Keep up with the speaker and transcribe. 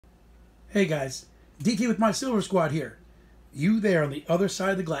Hey guys, DT with my Silver Squad here. You there on the other side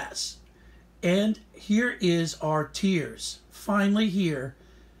of the glass. And here is our tiers. Finally here.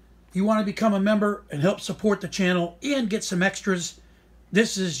 If you want to become a member and help support the channel and get some extras,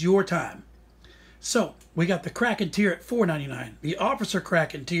 this is your time. So, we got the Kraken tier at $4.99, the Officer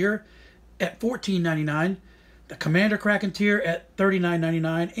Kraken tier at $14.99, the Commander Kraken tier at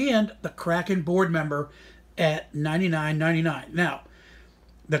 $39.99, and the Kraken board member at $99.99. Now,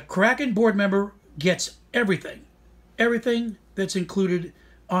 the Kraken board member gets everything that's included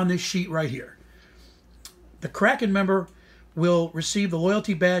on this sheet right here. The Kraken member will receive the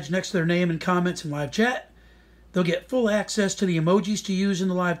loyalty badge next to their name and comments in live chat. They'll get full access to the emojis to use in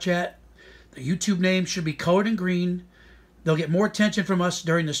the live chat. The YouTube name should be colored in green. They'll get more attention from us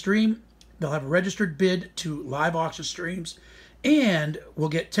during the stream. They'll have a registered bid to live auction streams. And we'll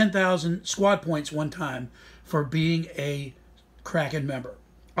get 10,000 squad points one time for being a Kraken member.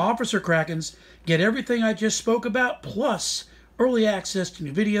 Officer Krakens get everything I just spoke about, plus early access to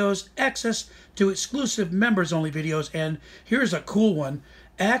new videos, access to exclusive members-only videos, and here's a cool one,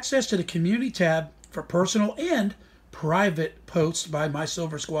 access to the community tab for personal and private posts by my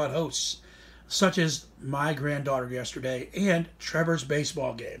Silver Squad hosts, such as my granddaughter yesterday and Trevor's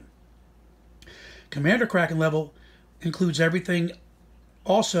baseball game. Commander Kraken level includes everything.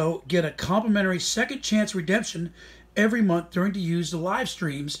 Also, get a complimentary second chance redemption every month during to use the live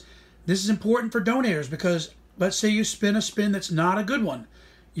streams. This is important for donators because let's say you spin a spin that's not a good one.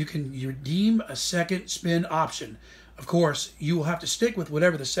 You can redeem a second spin option. Of course, you will have to stick with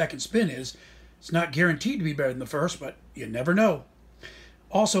whatever the second spin is. It's not guaranteed to be better than the first, but you never know.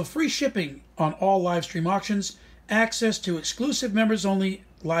 Also, free shipping on all live stream auctions. Access to exclusive members-only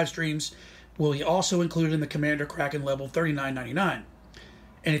live streams will be also included in the Commander Kraken level $39.99.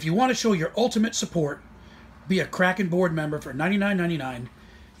 And if you want to show your ultimate support, be a Kraken board member for $99.99.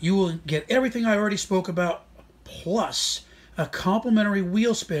 You will get everything I already spoke about, plus a complimentary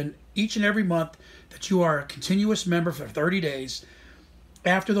wheel spin each and every month that you are a continuous member for 30 days.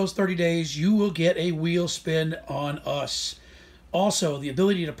 After those 30 days, you will get a wheel spin on us. Also, the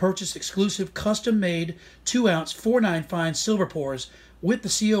ability to purchase exclusive custom-made 2-ounce 4.9 fine silver pours with the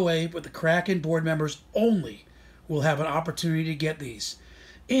COA with the Kraken board members only will have an opportunity to get these.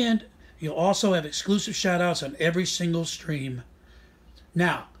 And you'll also have exclusive shout-outs on every single stream.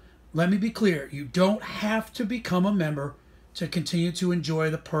 Now, let me be clear. You don't have to become a member to continue to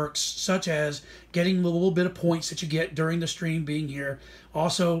enjoy the perks, such as getting the little bit of points that you get during the stream being here.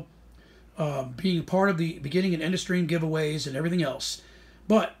 Also, being part of the beginning and end of stream giveaways and everything else.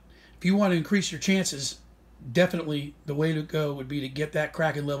 But if you want to increase your chances, definitely the way to go would be to get that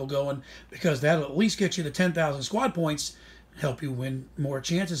Kraken level going, because that'll at least get you the 10,000 squad points, help you win more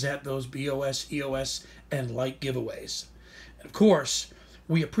chances at those BOS, EOS, and light giveaways. And of course,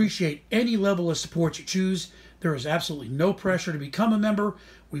 we appreciate any level of support you choose. There is absolutely no pressure to become a member.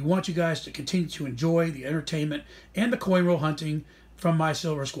 We want you guys to continue to enjoy the entertainment and the coin roll hunting from my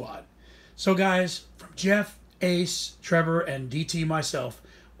Silver Squad. So guys, from Jeff, Ace, Trevor, and DT myself,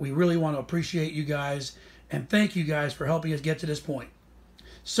 we really want to appreciate you guys and thank you guys for helping us get to this point.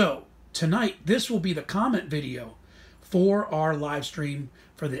 So tonight, this will be the comment video for our live stream,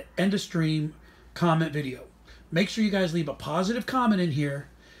 for the end of stream comment video. Make sure you guys leave a positive comment in here.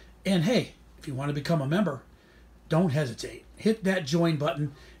 And hey, if you want to become a member, don't hesitate. Hit that join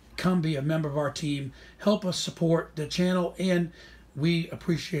button. Come be a member of our team. Help us support the channel, and we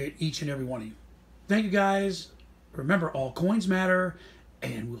appreciate each and every one of you. Thank you guys. Remember, all coins matter,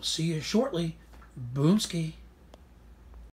 and we'll see you shortly. Boomski.